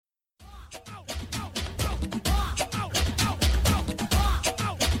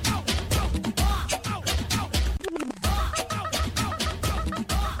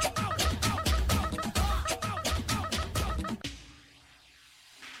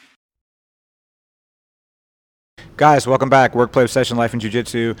Guys, welcome back. Workplay Obsession, Life and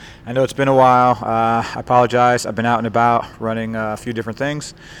Jiu-Jitsu. I know it's been a while. I apologize. I've been out and about running a few different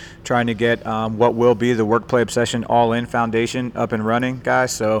things, trying to get what will be the Workplay Obsession All-In Foundation up and running,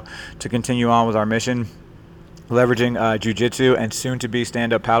 guys. So to continue on with our mission, leveraging jiu-jitsu and soon-to-be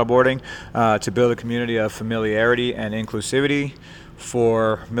stand-up paddleboarding to build a community of familiarity and inclusivity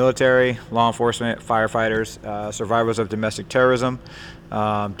for military, law enforcement, firefighters, survivors of domestic terrorism,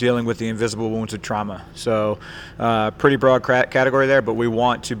 dealing with the invisible wounds of trauma. So pretty broad category there, but we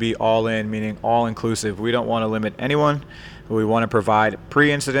want to be all in, meaning all inclusive. We don't want to limit anyone. We want to provide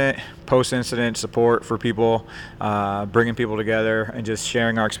pre-incident, post-incident support for people, bringing people together and just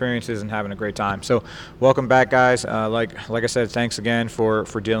sharing our experiences and having a great time. So welcome back, guys. Like I said, thanks again for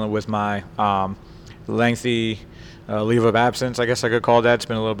dealing with my lengthy leave of absence, I guess I could call that. It's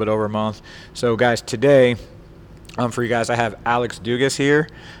been a little bit over a month. So guys, today for you guys, I have Alex Dugas here.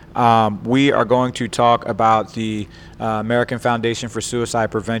 We are going to talk about the American Foundation for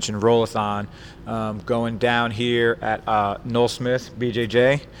Suicide Prevention Rollathon going down here at Noel Smith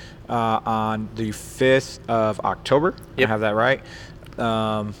BJJ on the 5th of October. Yep. I have that right.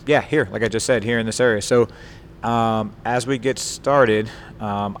 Here, like I just said, here in this area. So as we get started,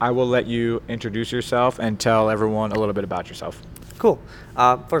 I will let you introduce yourself and tell everyone a little bit about yourself. Cool.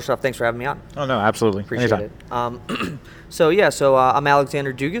 First off, thanks for having me on. Oh, no, absolutely. Appreciate Anytime. It. So I'm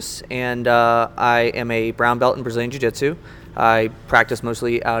Alexander Dugas, and I am a brown belt in Brazilian Jiu-Jitsu. I practice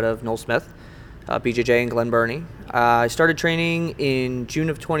mostly out of Noel Smith, BJJ in Glen Burnie. I started training in June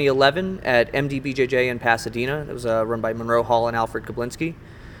of 2011 at MD BJJ in Pasadena. It was run by Monroe Hall and Alfred Kablinski.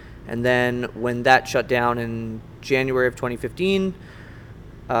 And then when that shut down in January of 2015,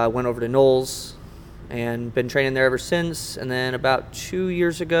 went over to Noel's and been training there ever since. And then about 2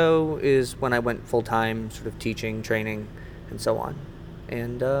 years ago is when I went full-time sort of teaching, training, and so on.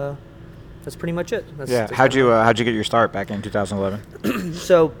 And that's pretty much it. How'd you get your start back in 2011?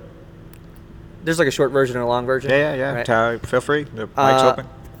 So there's like a short version and a long version. Yeah. Right? Feel free. The mic's open.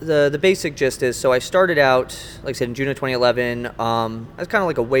 The basic gist is, so I started out, like I said, in June of 2011. I was kind of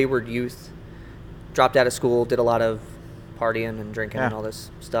like a wayward youth. Dropped out of school, did a lot of partying and drinking and all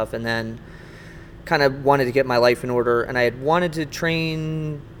this stuff, and then kind of wanted to get my life in order. And I had wanted to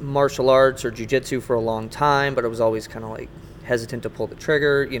train martial arts or jiu-jitsu for a long time, but I was always kind of like hesitant to pull the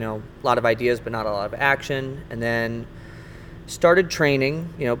trigger. You know, a lot of ideas, but not a lot of action. And then started training,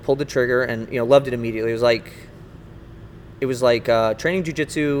 pulled the trigger, and loved it immediately. It was like training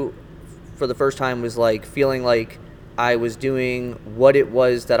jiu-jitsu for the first time was like feeling like I was doing what it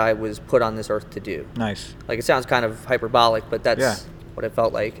was that I was put on this earth to do. Nice. Like, it sounds kind of hyperbolic, but that's what it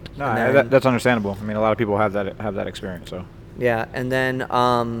felt like. No, that's understandable. I mean, a lot of people have that experience. So. Yeah, and then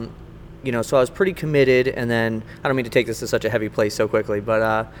so I was pretty committed, and then I don't mean to take this to such a heavy place so quickly,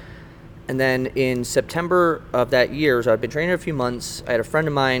 but and then in September of that year, so I'd been training a few months. I had a friend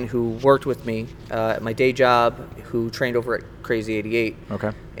of mine who worked with me at my day job who trained over at Crazy 88.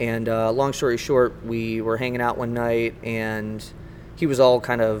 Okay. And long story short, we were hanging out one night, and he was all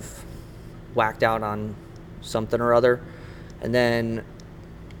kind of whacked out on something or other. And then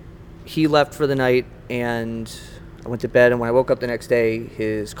he left for the night, and I went to bed, and when I woke up the next day,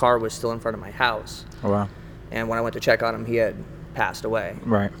 his car was still in front of my house. Oh, wow. And when I went to check on him, he had passed away.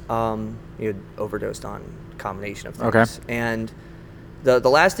 Right. He had overdosed on a combination of things. Okay. And the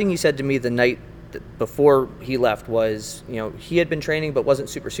last thing he said to me the night before he left was, he had been training but wasn't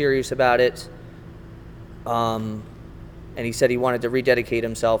super serious about it. And he said he wanted to rededicate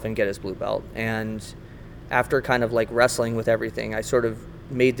himself and get his blue belt. And after kind of like wrestling with everything, I sort of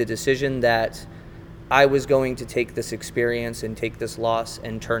made the decision that I was going to take this experience and take this loss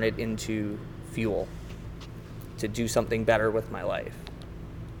and turn it into fuel to do something better with my life.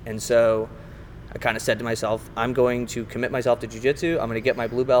 And so I kind of said to myself, I'm going to commit myself to jiu-jitsu. I'm going to get my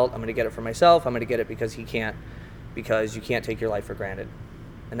blue belt. I'm going to get it for myself. I'm going to get it because you can't take your life for granted.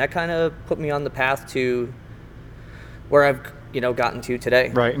 And that kind of put me on the path to where I've gotten to today.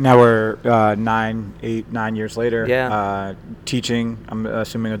 Right. Now we're 9 years later. Yeah. Teaching, I'm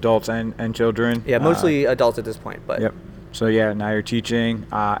assuming adults and children. Yeah, mostly adults at this point. But yep. So now you're teaching,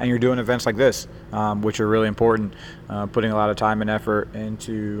 and you're doing events like this, which are really important, putting a lot of time and effort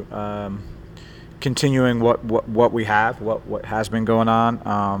into continuing what we have, what has been going on.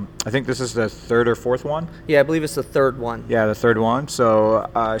 I think this is the third or fourth one. Yeah, I believe it's the third one. Yeah, the third one. So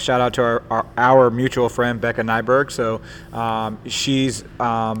shout out to our mutual friend Becca Nyberg. So she's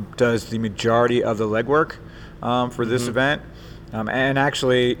does the majority of the legwork for this event, and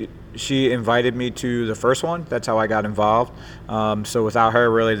actually she invited me to the first one. That's how I got involved. So without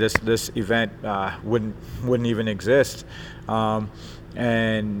her, really, this event wouldn't even exist.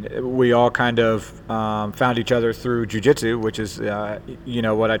 And we all kind of found each other through jiu-jitsu, which is,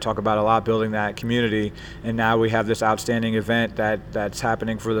 what I talk about a lot, building that community. And now we have this outstanding event that's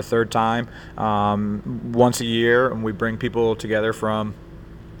happening for the third time once a year, and we bring people together from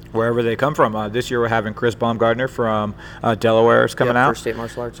wherever they come from. This year we're having Chris Baumgartner from Delaware is coming out. First State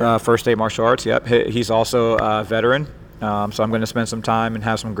Martial Arts. First State Martial Arts, yep. He's also a veteran. So I'm going to spend some time and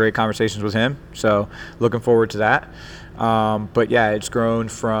have some great conversations with him. So looking forward to that. But yeah, it's grown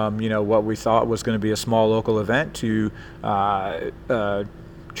from what we thought was going to be a small local event to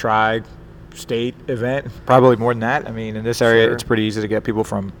tri-state event, probably more than that. I mean, in this area, Sure. It's pretty easy to get people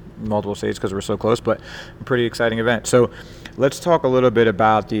from multiple states because we're so close. But a pretty exciting event. So let's talk a little bit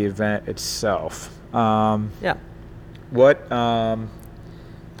about the event itself. Yeah.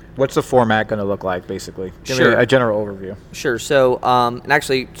 What's the format going to look like, basically? Give me Sure. a general overview. Sure. So, and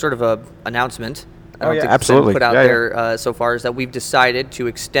actually, sort of a announcement. I don't yeah, think it's been absolutely. put out Yeah, there so far is that we've decided to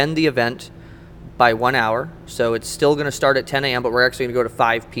extend the event by 1 hour. So it's still going to start at 10 a.m., but we're actually going to go to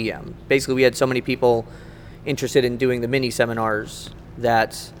 5 p.m. Basically, we had so many people interested in doing the mini seminars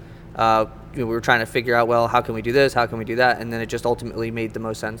that we were trying to figure out, well, how can we do this? How can we do that? And then it just ultimately made the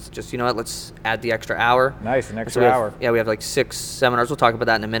most sense. Just, let's add the extra hour. Nice, an So extra we have- hour. Yeah, we have like 6 seminars. We'll talk about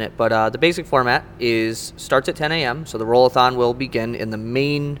that in a minute. But the basic format starts at 10 a.m. So the roll-a-thon will begin in the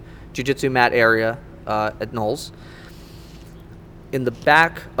main jiu-jitsu mat area at Knowles. In the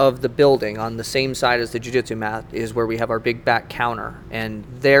back of the building, on the same side as the jiu-jitsu mat, is where we have our big back counter. And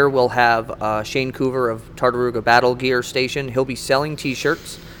there we'll have Shane Coover of Tartaruga Battle Gear Station. He'll be selling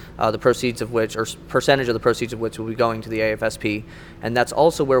T-shirts, the proceeds of which, or percentage of the proceeds of which, will be going to the AFSP. And that's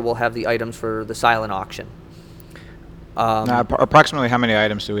also where we'll have the items for the silent auction. Now, approximately how many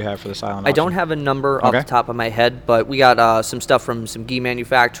items do we have for the silent auction? I don't have a number off the top of my head, but we got some stuff from some gi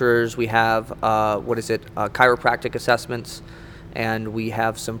manufacturers. We have, chiropractic assessments, and we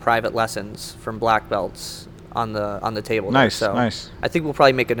have some private lessons from black belts on the table. Nice, there. So nice. I think we'll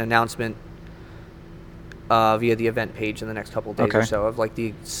probably make an announcement via the event page in the next couple of days or so of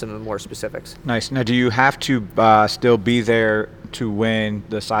some more specifics. Nice. Now, do you have to still be there to win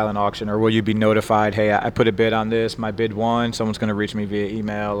the silent auction, or will you be notified, hey, I put a bid on this, my bid won, someone's going to reach me via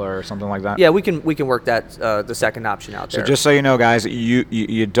email or something like that? Yeah, we can work that the second option out there. So just so you know, guys,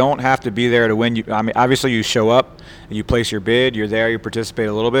 you don't have to be there to win. I mean, obviously you show up, and you place your bid, you're there, you participate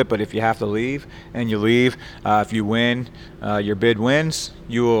a little bit, but if you have to leave and you leave, if you win, your bid wins,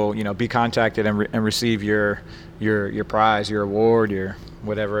 you will be contacted and receive your prize, your award, your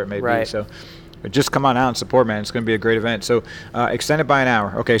whatever it may be. So but just come on out and support, man. It's going to be a great event. So extended by an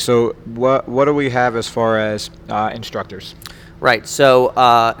hour. Okay, so what do we have as far as instructors? Right. So,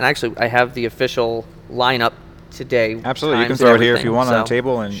 and actually, I have the official lineup today. Absolutely. You can times throw and it here if you everything. want on the So,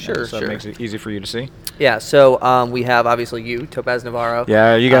 table, and sure, so it sure. makes it easy for you to see. Yeah. So we have obviously you, Topaz Navarro.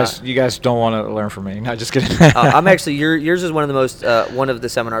 Yeah, you guys don't want to learn from me. No, just kidding. I'm actually yours is one of the most one of the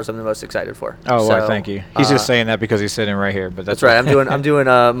seminars I'm the most excited for. Oh, so, well, thank you. He's just saying that because he's sitting right here, but That's right. I'm doing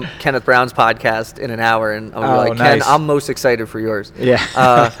Kenneth Brown's podcast in an hour, and I'm like, Ken, nice. I'm most excited for yours.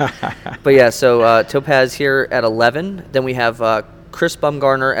 Yeah. But yeah, so Topaz here at 11. Then we have Chris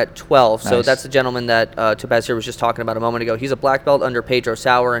Baumgartner at 12. So Nice. that's the gentleman that Topaz here was just talking about a moment ago. He's a black belt under Pedro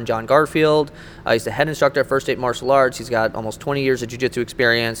Sauer and John Garfield. He's the head instructor at First State Martial Arts. He's got almost 20 years of jiu-jitsu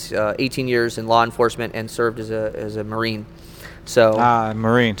experience, 18 years in law enforcement, and served as a Marine. So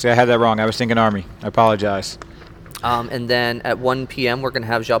Marine. See, I had that wrong. I was thinking Army. I apologize. and then at 1 p.m. we're going to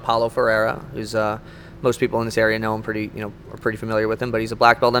have João Paulo Ferreira, who's most people in this area know him are pretty familiar with him, but he's a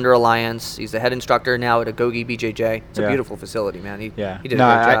black belt under Alliance. He's the head instructor now at Agogi BJJ. It's a beautiful facility, man. He did a great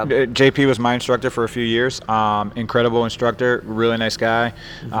job. JP was my instructor for a few years. Incredible instructor, really nice guy.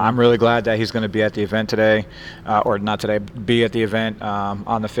 I'm really glad that he's going to be at the event today, or not today, be at the event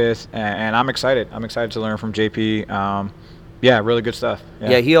on the 5th, and I'm excited. I'm excited to learn from JP. Yeah, really good stuff.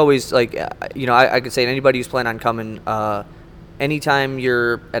 Yeah, he always, I could say to anybody who's planning on coming, anytime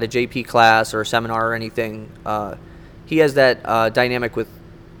you're at a JP class or a seminar or anything, he has that dynamic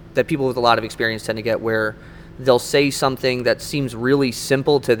that people with a lot of experience tend to get, where they'll say something that seems really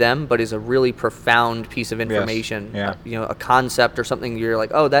simple to them but is a really profound piece of information. Yeah. A concept or something you're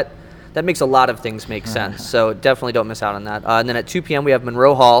like, oh, that makes a lot of things make sense. So definitely don't miss out on that. And then at 2 p.m. we have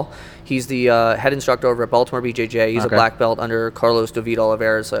Monroe Hall. He's the head instructor over at Baltimore BJJ. He's a black belt under Carlos David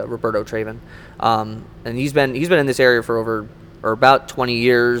Oliveira's Roberto Traven, and he's been in this area for about 20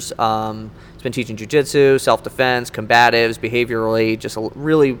 years. He's been teaching jiu-jitsu, self-defense, combatives, behavioral aid, just a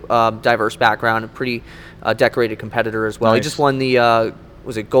really diverse background, a pretty decorated competitor as well. Nice. He just won the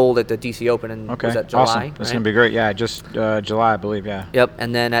was it gold at the DC Open in was that July? Awesome. That's going to be great. Yeah, just July, I believe, yeah. Yep.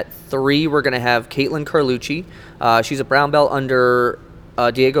 And then at 3, we're going to have Caitlin Carlucci. She's a brown belt under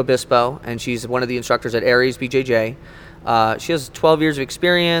Diego Bispo, and she's one of the instructors at Aries BJJ. She has 12 years of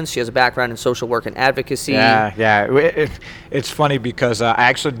experience. She has a background in social work and advocacy. Yeah. It's funny because I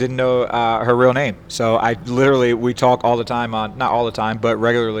actually didn't know her real name. So we talk all the time not all the time, but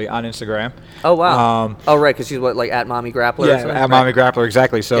regularly on Instagram. Oh, wow. Right, because she's at Mommy Grappler or something? Yeah, at Mommy Grappler,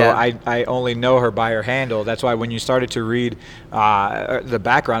 exactly. So Yeah. I only know her by her handle. That's why when you started to read the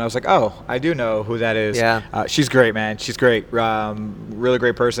background, I was like, oh, I do know who that is. Yeah. She's great, man. She's great. Really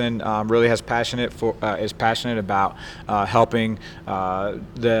great person. Really is passionate about helping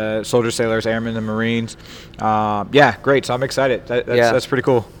the soldiers, sailors, airmen, and Marines. Yeah, great. So I'm excited. That's pretty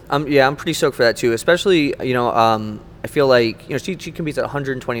cool. I'm pretty stoked for that too. Especially, I feel like she competes at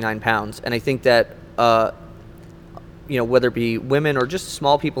 129 pounds, and I think that whether it be women or just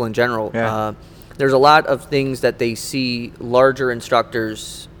small people in general, there's a lot of things that they see larger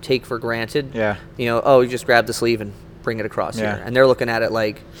instructors take for granted. Yeah. You just grab the sleeve and bring it across here, and they're looking at it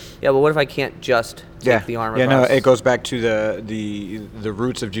like, well, what if I can't just take the arm across? No, it goes back to the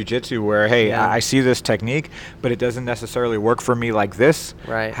roots of jiu-jitsu where, hey, I see this technique, but it doesn't necessarily work for me like this.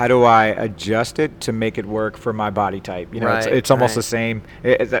 Right. How do I adjust it to make it work for my body type? It's almost the same.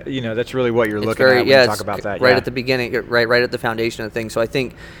 That's really what you're looking at when you talk about that. Right at the beginning, right at the foundation of things. So I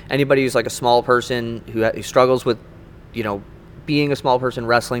think anybody who's like a small person who struggles with, being a small person,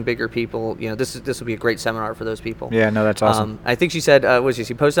 wrestling bigger people, this will be a great seminar for those people. Yeah, no, that's awesome. I think she said,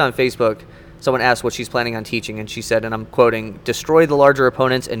 she posted on Facebook, someone asked what she's planning on teaching, and she said, and I'm quoting, "Destroy the larger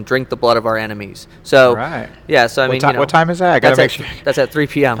opponents and drink the blood of our enemies." So, right. Yeah, so what time is that? I gotta make sure. That's at 3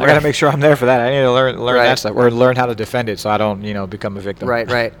 p.m. I gotta make sure I'm there for that. I need to learn that stuff, or learn how to defend it, so I don't, become a victim. Right.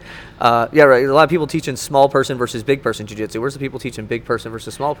 Right. A lot of people teaching small person versus big person jiu-jitsu. Where's the people teaching big person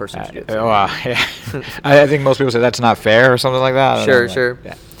versus small person jiu-jitsu? Yeah. I think most people say that's not fair or something like that. Sure.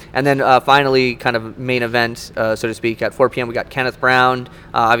 Yeah. And then finally, kind of main event, so to speak, at 4 p.m. we got Kenneth Brown.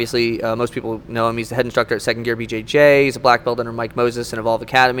 Obviously, most people know him. He's the head instructor at Second Gear BJJ. He's a black belt under Mike Moses and Evolve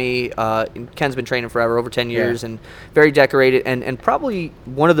Academy. Ken's been training forever, over 10 years, and very decorated, and probably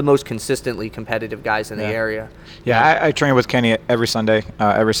one of the most consistently competitive guys in the area. Yeah, I train with Kenny every Sunday.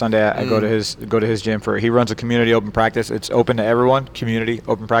 I go to his gym he runs a community open practice. It's open to everyone. Community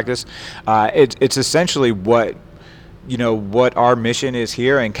open practice. It's essentially what our mission is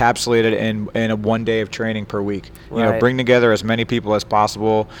here, encapsulated in a 1 day of training per week. Bring together as many people as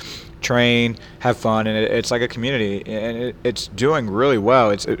possible, train, have fun, and it's like a community, and it's doing really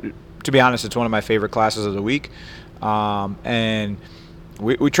well. To be honest, it's one of my favorite classes of the week, and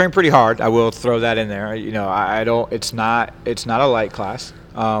we train pretty hard. I will throw that in there. It's not a light class.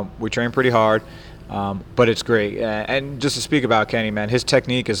 We train pretty hard, but it's great. And just to speak about Kenny, man, his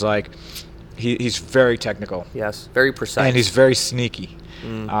technique is like. He's very technical. Yes, very precise. And he's very sneaky.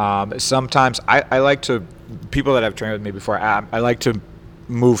 Sometimes I like to, people that have trained with me before, I like to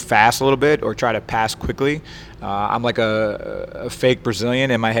move fast a little bit or try to pass quickly. I'm like a fake Brazilian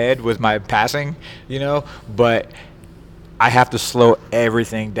in my head with my passing, but I have to slow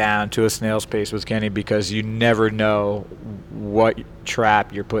everything down to a snail's pace with Kenny because you never know what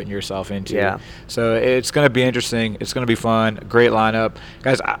trap you're putting yourself into. Yeah. So it's going to be interesting. It's going to be fun. Great lineup.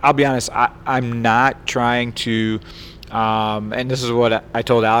 Guys, I'll be honest, I'm not trying to and this is what I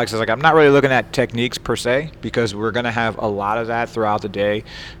told Alex, I'm not really looking at techniques per se because we're going to have a lot of that throughout the day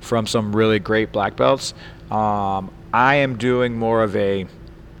from some really great black belts. I am doing more of a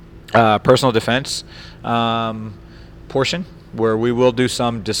personal defense portion where we will do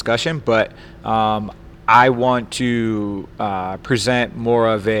some discussion, but I want to present more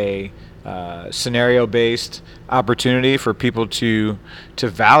of a scenario-based opportunity for people to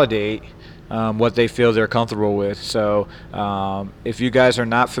validate what they feel they're comfortable with. So if you guys are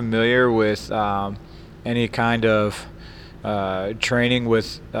not familiar with any kind of training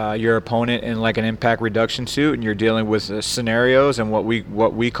with your opponent in like an impact reduction suit, and you're dealing with scenarios and what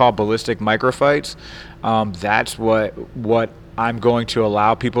we call ballistic microfights, that's what I'm going to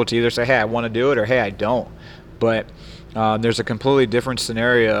allow people to either say, hey, I want to do it, or hey, I don't. But there's a completely different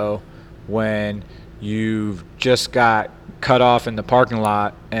scenario when you've just got cut off in the parking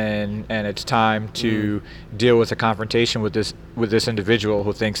lot, and it's time to deal with a confrontation with this individual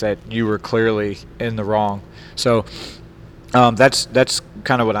who thinks that you were clearly in the wrong. So that's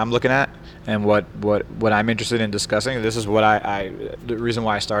kind of what I'm looking at, and what I'm interested in discussing. This is what the reason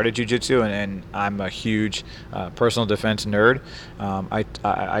why I started jiu-jitsu, and I'm a huge personal defense nerd.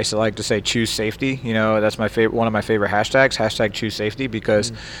 I like to say choose safety. You know, that's one of my favorite hashtags, hashtag choose safety,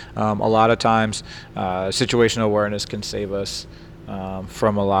 because a lot of times situational awareness can save us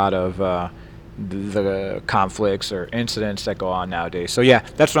from a lot of the conflicts or incidents that go on nowadays. So yeah,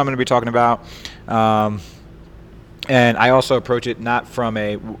 that's what I'm going to be talking about. And I also approach it not from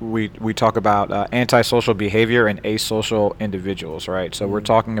we talk about antisocial behavior and asocial individuals, right? So we're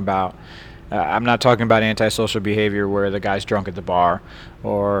talking about, I'm not talking about antisocial behavior where the guy's drunk at the bar,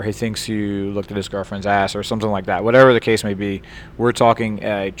 or he thinks you looked at his girlfriend's ass, or something like that. Whatever the case may be, we're talking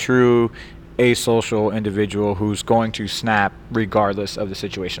a true asocial individual who's going to snap regardless of the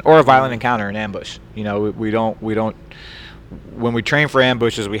situation, or a violent encounter, an ambush. You know, we don't. When we train for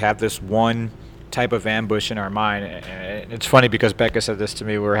ambushes, we have this one type of ambush in our mind. And it's funny because Becca said this to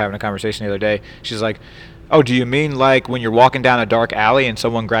me. We were having a conversation the other day. She's like, "Oh, do you mean like when you're walking down a dark alley and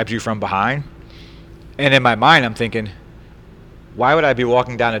someone grabs you from behind?" And in my mind, I'm thinking, why would I be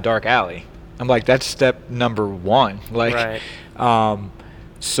walking down a dark alley? I'm like, that's step number one. Like, right.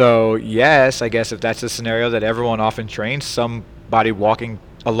 So yes, I guess if that's the scenario that everyone often trains, somebody walking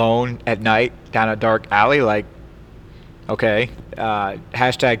alone at night down a dark alley, like, okay,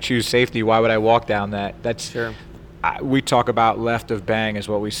 hashtag choose safety. Why would I walk down that? That's sure. We talk about left of bang is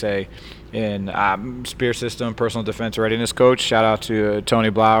what we say in Spear System, personal defense readiness coach. Shout out to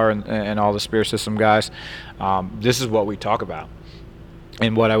Tony Blauer and all the Spear System guys. This is what we talk about.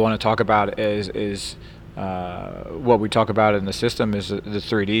 And what I want to talk about is what we talk about in the system is the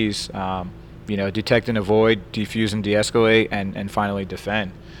 3Ds. You know, detect and avoid, defuse and de-escalate, and finally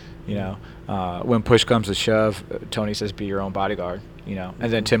defend. You know, when push comes to shove, Tony says, be your own bodyguard, you know.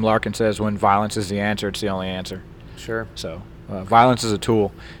 And then Tim Larkin says, when violence is the answer, it's the only answer. Sure. So violence is a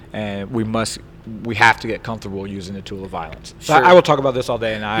tool, and we have to get comfortable using the tool of violence. So sure. I will talk about this all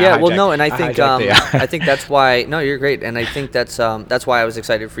day. And and I think I think that's why. No, you're great, and I think that's why I was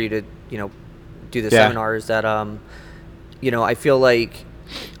excited for you to do the seminar. Is that I feel like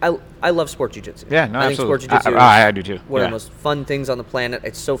I love sport jiu-jitsu. Yeah, no, I absolutely. think sport jiu-jitsu I do too. One of the most fun things on the planet.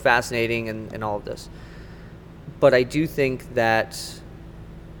 It's so fascinating and all of this. But I do think that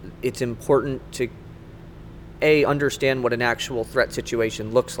it's important to understand what an actual threat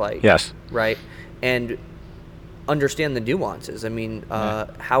situation looks like. Yes. Right? And understand the nuances. I mean,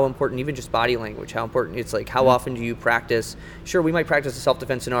 how important, even just body language, how important, it's like, how often do you practice? Sure, we might practice a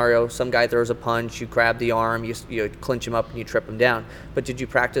self-defense scenario. Some guy throws a punch, you grab the arm, you clinch him up and you trip him down. But did you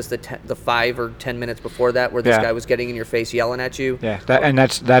practice the 5 or 10 minutes before that where this guy was getting in your face yelling at you? Yeah,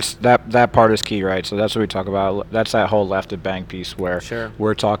 that part is key, right? So that's what we talk about. That's that whole left of bang piece where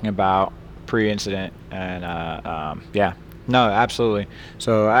we're talking about pre-incident and No, absolutely.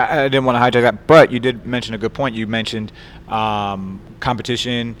 So I didn't want to hijack that, but you did mention a good point. You mentioned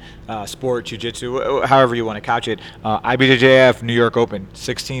competition, sport, jiu-jitsu, however you want to couch it. IBJJF New York Open,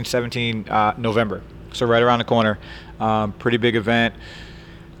 16, 17 November. So right around the corner. Pretty big event.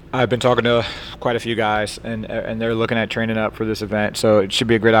 I've been talking to quite a few guys, and they're looking at training up for this event. So it should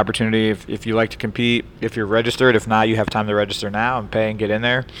be a great opportunity if you like to compete, if you're registered. If not, you have time to register now and pay and get in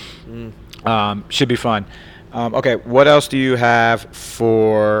there. Should be fun. Okay, what else do you have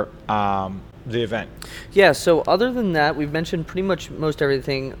for the event? Yeah, so other than that, we've mentioned pretty much most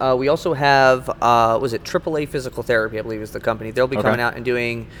everything. We also have, AAA Physical Therapy, I believe is the company. They'll be coming out and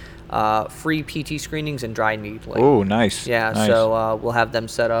doing free PT screenings and dry needling. Oh, nice. Yeah, nice. So we'll have them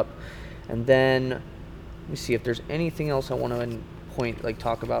set up. And then, let me see if there's anything else I want to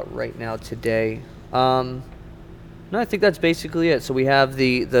talk about right now today. No, I think that's basically it. So we have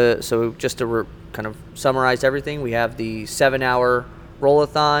so just to kind of summarize everything, we have the 7-hour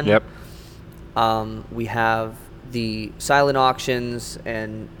roll-a-thon. Yep. We have the silent auctions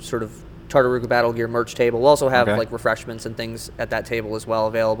and sort of Tartaruga Battle Gear merch table. We'll also have refreshments and things at that table as well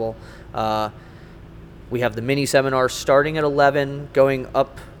available. We have the mini seminar starting at 11, going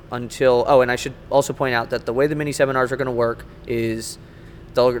up until. Oh, and I should also point out that the way the mini seminars are going to work is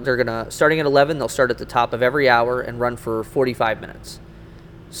they're going to, starting at 11, they'll start at the top of every hour and run for 45 minutes.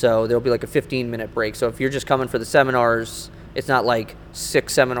 So there'll be like a 15-minute break. So if you're just coming for the seminars, it's not like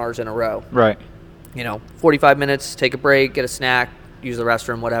 6 seminars in a row. Right. 45 minutes, take a break, get a snack, use the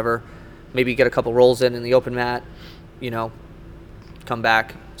restroom, whatever. Maybe get a couple rolls in the open mat, come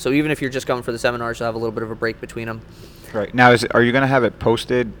back. So even if you're just coming for the seminars, you'll have a little bit of a break between them. Right. Now, are you going to have it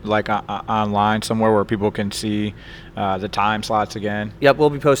posted like online somewhere where people can see the time slots again? Yep, we'll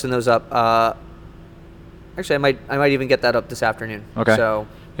be posting those up. Actually, I might even get that up this afternoon. Okay. So.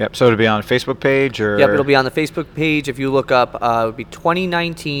 Yep. So it'll be on a Facebook page, or? Yep, it'll be on the Facebook page. If you look up, it would be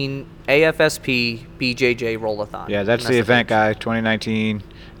 2019 AFSP BJJ Rollathon. Yeah, that's the event, guy. 2019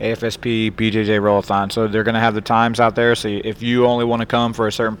 AFSP BJJ Rollathon. So they're going to have the times out there. So if you only want to come for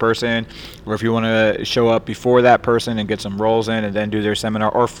a certain person, or if you want to show up before that person and get some rolls in and then do their seminar,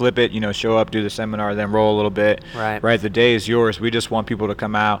 or flip it, show up, do the seminar, then roll a little bit. Right. Right. The day is yours. We just want people to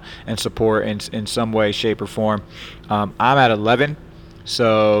come out and support in some way, shape, or form. I'm at 11.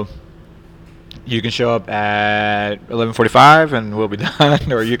 So you can show up at 11:45 and we'll be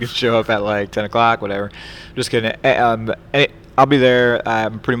done, or you can show up at like 10 o'clock, whatever. Just kidding. I'll be there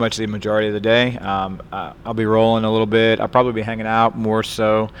pretty much the majority of the day. I'll be rolling a little bit. I'll probably be hanging out more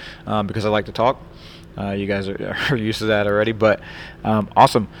so because I like to talk. You guys are used to that already, but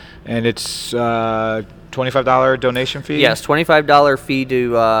awesome. And it's $25 donation fee? Yes, $25 fee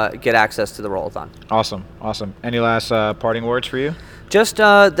to get access to the Rollathon. Awesome. Any last parting words for you? Just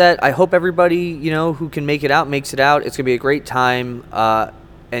that I hope everybody, who can make it out, makes it out. It's going to be a great time.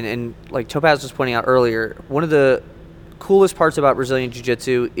 And like Topaz was pointing out earlier, one of the coolest parts about Brazilian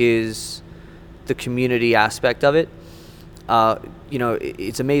Jiu-Jitsu is the community aspect of it.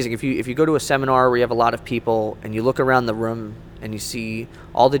 It's amazing. If you go to a seminar where you have a lot of people and you look around the room and you see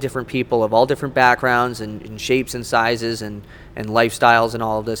all the different people of all different backgrounds and shapes and sizes and lifestyles and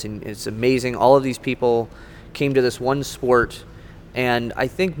all of this, and it's amazing. All of these people came to this one sport. And I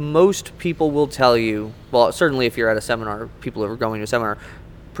think most people will tell you, well, certainly if you're at a seminar, people who are going to a seminar,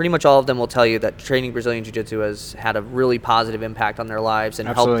 pretty much all of them will tell you that training Brazilian Jiu-Jitsu has had a really positive impact on their lives and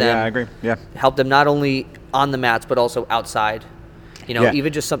helped them. Yeah, I agree. Yeah. Help them not only on the mats but also outside.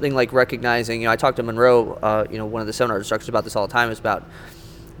 Even just something like recognizing. I talked to Monroe, one of the seminar instructors about this all the time. Is about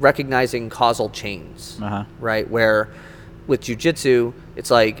recognizing causal chains, right? Where with Jiu-Jitsu, it's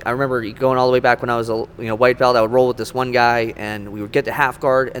like, I remember going all the way back when I was a white belt, I would roll with this one guy, and we would get to half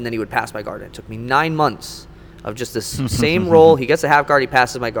guard, and then he would pass my guard. And it took me 9 months of just this same roll. He gets to half guard, he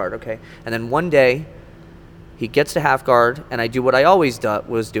passes my guard, okay? And then one day, he gets to half guard, and I do what I always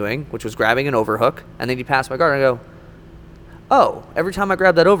was doing, which was grabbing an overhook, and then he passed my guard, and I go, oh, every time I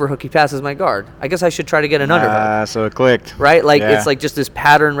grab that overhook, he passes my guard. I guess I should try to get an underhook. So it clicked. Right? It's like just this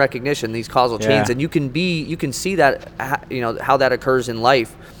pattern recognition, these causal chains. Yeah. And you can see that, how that occurs in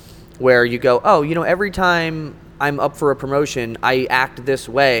life, where you go, oh, every time I'm up for a promotion, I act this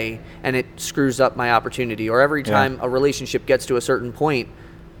way and it screws up my opportunity. Or every time a relationship gets to a certain point,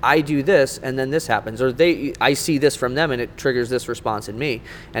 I do this and then this happens. Or I see this from them and it triggers this response in me.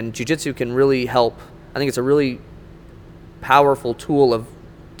 And jiu-jitsu can really help. I think it's a really powerful tool of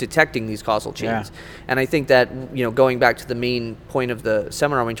detecting these causal chains. Yeah. And I think that, going back to the main point of the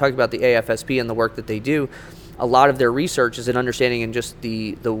seminar, when we talk about the AFSP and the work that they do, a lot of their research is an understanding in just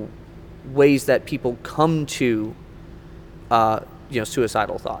the ways that people come to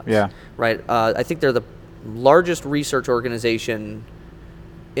suicidal thoughts. Yeah. Right. I think they're the largest research organization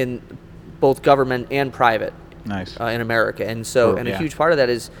in both government and private. Nice. In America. And so a huge part of that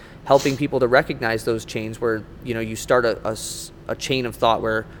is helping people to recognize those chains where, you start a chain of thought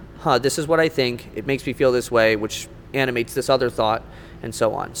where, this is what I think, it makes me feel this way, which animates this other thought, and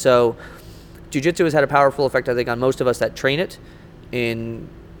so on. So jiu-jitsu has had a powerful effect, I think, on most of us that train it in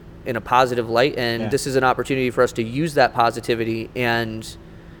a positive light, and this is an opportunity for us to use that positivity and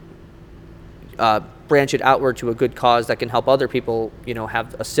branch it outward to a good cause that can help other people,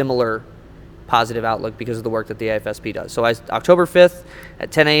 have a similar positive outlook because of the work that the AFSP does. So October 5th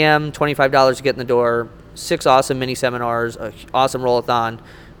at 10 a.m., $25 to get in the door, 6 awesome mini seminars, an awesome rollathon,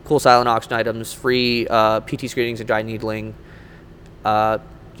 cool silent auction items, free PT screenings and dry needling.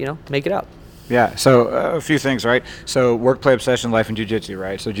 Make it out. Yeah, so a few things, right? So work, play, obsession, life, and jiu-jitsu,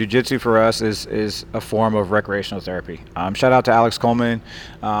 right? So jiu-jitsu for us is a form of recreational therapy. Shout out to Alex Coleman.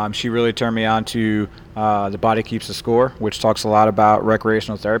 She really turned me on to The Body Keeps the Score, which talks a lot about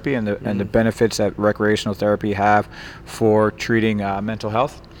recreational therapy and the benefits that recreational therapy have for treating mental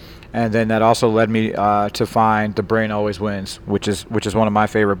health. And then that also led me to find The Brain Always Wins, which is one of my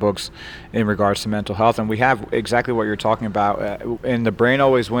favorite books in regards to mental health. And we have exactly what you're talking about. In The Brain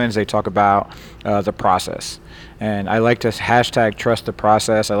Always Wins, they talk about the process. And I like to hashtag trust the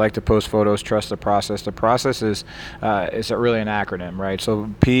process. I like to post photos, trust the process. The process is really an acronym, right? So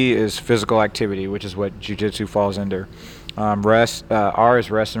P is physical activity, which is what jiu-jitsu falls under. R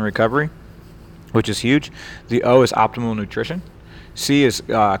is rest and recovery, which is huge. The O is optimal nutrition. C is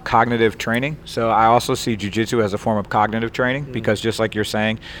cognitive training. So I also see jiu-jitsu as a form of cognitive training because just like you're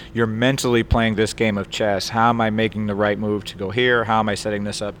saying, you're mentally playing this game of chess. How am I making the right move to go here? How am I setting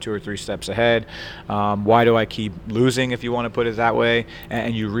this up 2 or 3 steps ahead? Why do I keep losing, if you want to put it that way?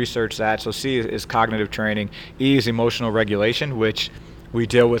 And you research that. So C is cognitive training. E is emotional regulation, which we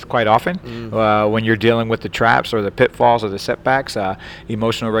deal with quite often when you're dealing with the traps or the pitfalls or the setbacks,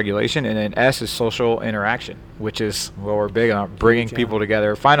 emotional regulation. And then S is social interaction, which is what we're big on, bringing people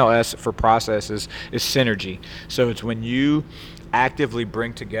together. Final S for process is synergy. So it's when you actively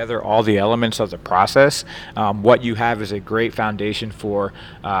bring together all the elements of the process, what you have is a great foundation for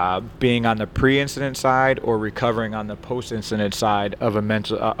being on the pre-incident side or recovering on the post-incident side of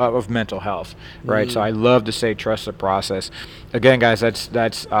mental health, right? So I love to say trust the process. Again, guys, that's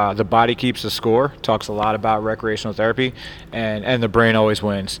The Body Keeps the Score. Talks a lot about recreational therapy, and the brain always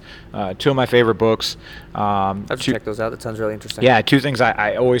wins. 2 of my favorite books. I have to check those out. That sounds really interesting. Yeah, 2 things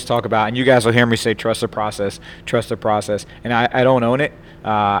I always talk about, and you guys will hear me say trust the process, and I don't own it.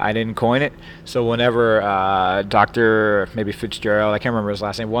 I didn't coin it. So whenever Dr. maybe Fitzgerald, I can't remember his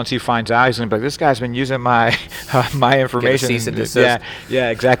last name, once he finds out, he's going to be like, this guy's been using my my information. Get a cease and desist. Yeah,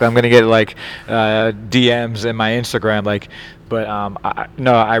 exactly. I'm going to get like DMs in my Instagram, like. But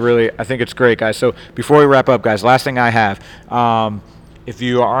I think it's great, guys. So before we wrap up, guys, last thing I have. If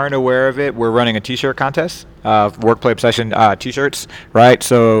you aren't aware of it, we're running a T-shirt contest, Workplay Obsession T-shirts, right?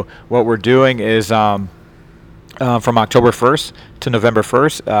 So what we're doing is from October 1st to November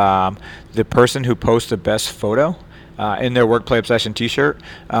 1st, the person who posts the best photo in their Workplay Obsession T-shirt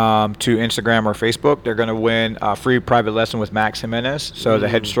to Instagram or Facebook, they're going to win a free private lesson with Max Jimenez. So the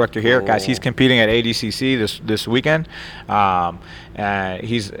head instructor here, guys, he's competing at ADCC this weekend.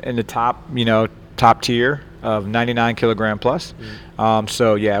 He's in the top tier of 99 kilogram plus.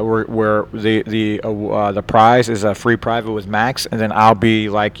 So yeah, we're the prize is a free private with Max, and then I'll be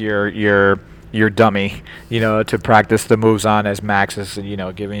like your dummy, to practice the moves on as Max is,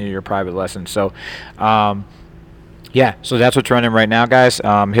 giving you your private lesson. So, yeah, so that's what's running right now, guys.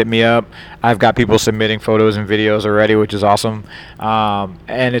 Hit me up. I've got people submitting photos and videos already, which is awesome,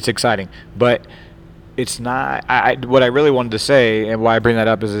 and it's exciting. But it's not. What I really wanted to say, and why I bring that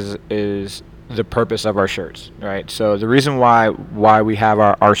up is the purpose of our shirts, right? So the reason why we have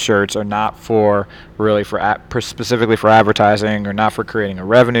our shirts are not specifically for advertising or not for creating a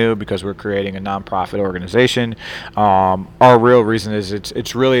revenue, because we're creating a nonprofit organization. Our real reason is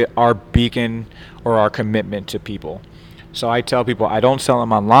it's really our beacon or our commitment to people. So I tell people I don't sell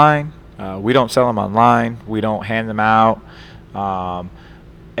them online. We don't sell them online. We don't hand them out.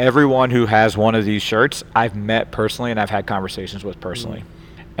 Everyone who has one of these shirts I've met personally and I've had conversations with personally.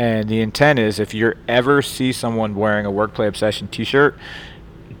 And the intent is, if you ever see someone wearing a Workplay Obsession T-shirt,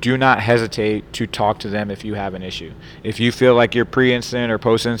 do not hesitate to talk to them if you have an issue. If you feel like you're pre-incident or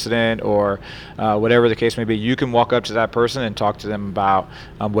post-incident or whatever the case may be, you can walk up to that person and talk to them about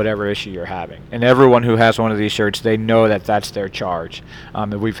whatever issue you're having. And everyone who has one of these shirts, they know that that's their charge.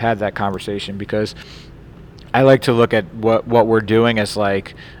 And we've had that conversation, because I like to look at what we're doing as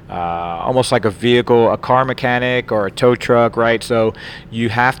like almost like a vehicle, a car mechanic or a tow truck, right? So you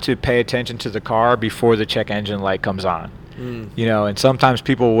have to pay attention to the car before the check engine light comes on. And sometimes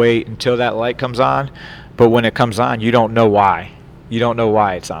people wait until that light comes on, but when it comes on, you don't know why. You don't know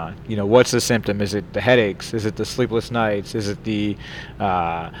why it's on. What's the symptom? Is it the headaches? Is it the sleepless nights? Is it the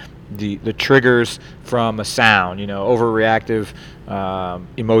triggers from a sound? Overreactive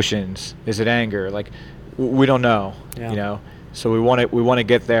emotions? Is it anger? Like, we don't know. So we want to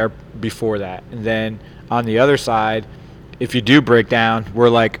get there before that. And then on the other side, if you do break down, we're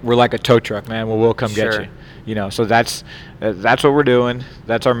like a tow truck, man. We'll come get you. So that's what we're doing.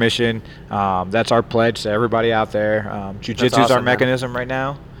 That's our mission. That's our pledge to everybody out there. Jiu-jitsu is our mechanism right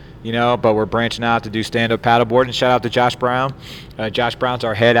now, but we're branching out to do stand-up paddleboard. And shout out to Josh Brown. Josh Brown's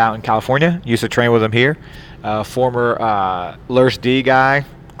our head out in California. Used to train with him here. Former Lurs D guy.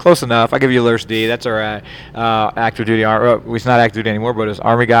 Close enough. I'll give you Lurs D. That's our active duty. He's not active duty anymore, but it's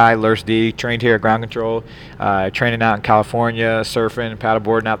Army guy, Lurs D. Trained here at Ground Control, training out in California, surfing,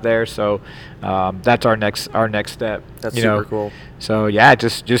 paddleboarding out there. So that's our next step. That's super cool. So yeah,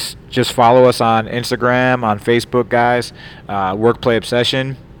 just follow us on Instagram, on Facebook, guys. Workplay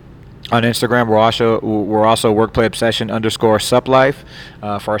Obsession. On Instagram, we're also Workplay Obsession _suplife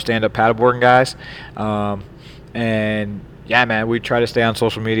for our stand-up paddleboarding guys. And yeah, man, we try to stay on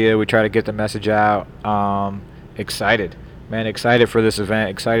social media. We try to get the message out. Excited for this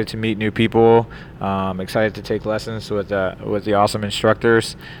event. Excited to meet new people. Excited to take lessons with the awesome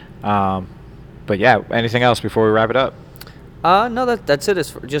instructors. But yeah, anything else before we wrap it up? No, that's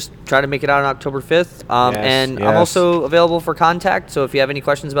it. Just try to make it out on October 5th. And I'm yes. also available for contact. So if you have any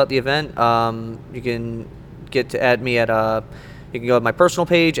questions about the event, you can at me at you can go to my personal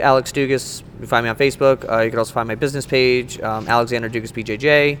page, Alex Dugas. You can find me on Facebook. You can also find my business page, Alexander Dugas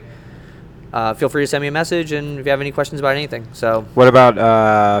BJJ. Feel free to send me a message, and if you have any questions about anything. So. What about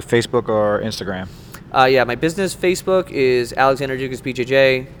Facebook or Instagram? Yeah, my business Facebook is Alexander Dugas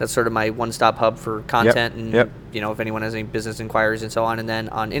BJJ. That's sort of my one-stop hub for content and if anyone has any business inquiries and so on. And then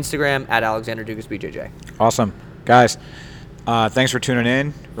on Instagram at Alexander Dugas BJJ. Awesome, guys. Thanks for tuning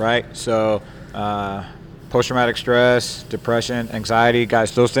in. Right, so post-traumatic stress, depression, anxiety,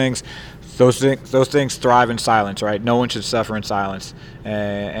 guys. Those things thrive in silence. Right, no one should suffer in silence.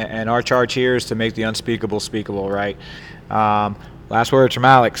 And our charge here is to make the unspeakable speakable. Right. Last words from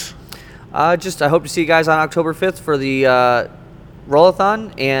Alex. I hope to see you guys on October 5th for the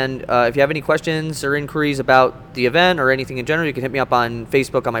Rollathon. And if you have any questions or inquiries about the event or anything in general, you can hit me up on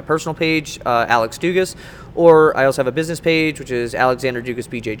Facebook on my personal page, Alex Dugas. Or I also have a business page, which is Alexander Dugas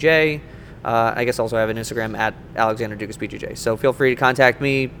BJJ. I guess also I have an Instagram at Alexander Dugas BJJ. So feel free to contact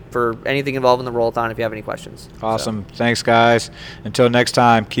me for anything involved in the Rollathon if you have any questions. Awesome. Thanks, guys. Until next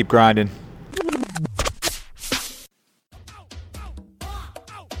time, keep grinding.